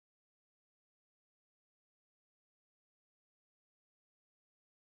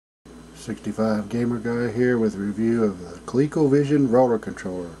65 Gamer Guy here with a review of the ColecoVision roller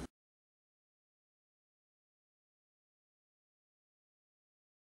controller.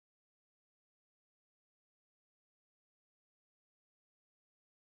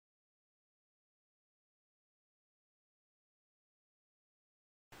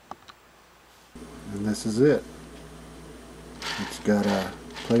 And this is it. It's got a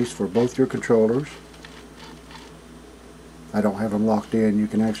place for both your controllers. I don't have them locked in. You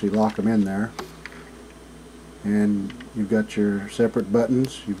can actually lock them in there. And you've got your separate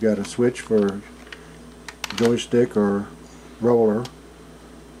buttons. You've got a switch for joystick or roller,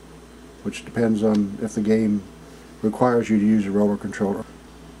 which depends on if the game requires you to use a roller controller.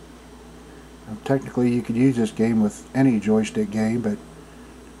 Now, technically you could use this game with any joystick game, but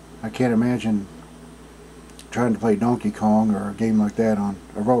I can't imagine trying to play Donkey Kong or a game like that on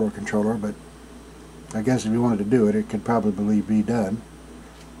a roller controller, but I guess if you wanted to do it, it could probably be done.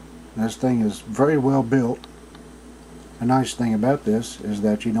 This thing is very well built. A nice thing about this is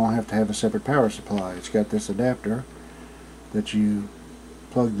that you don't have to have a separate power supply. It's got this adapter that you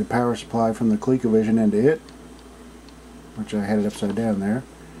plug the power supply from the ColecoVision into it, which I had it upside down there,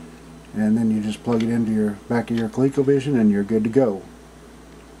 and then you just plug it into your back of your ColecoVision and you're good to go.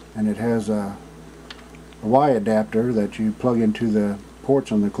 And it has a Y adapter that you plug into the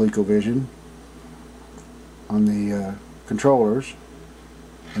ports on the ColecoVision on the controllers,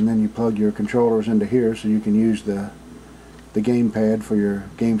 and then you plug your controllers into here so you can use the gamepad for your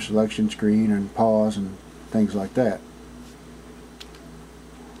game selection screen and pause and things like that.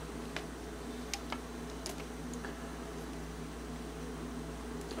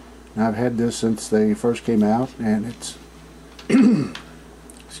 Now, I've had this since they first came out, and it's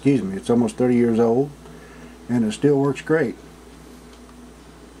excuse me, it's almost 30 years old and it still works great.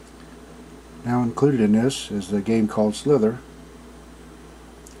 Now, included in this is a game called Slither,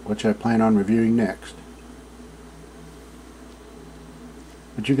 which I plan on reviewing next.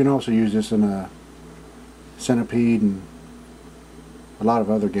 But you can also use this in a Centipede and a lot of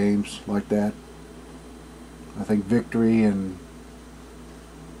other games like that. I think Victory and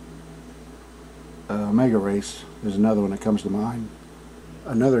Mega Race is another one that comes to mind.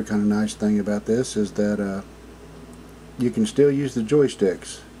 Another kind of nice thing about this is that you can still use the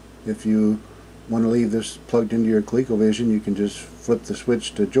joysticks. If you want to leave this plugged into your ColecoVision, you can just flip the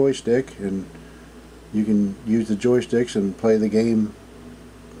switch to joystick and you can use the joysticks and play the game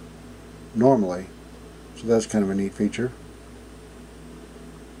normally. So that's kind of a neat feature.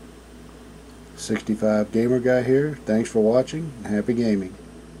 65 Gamer Guy here. Thanks for watching and happy gaming.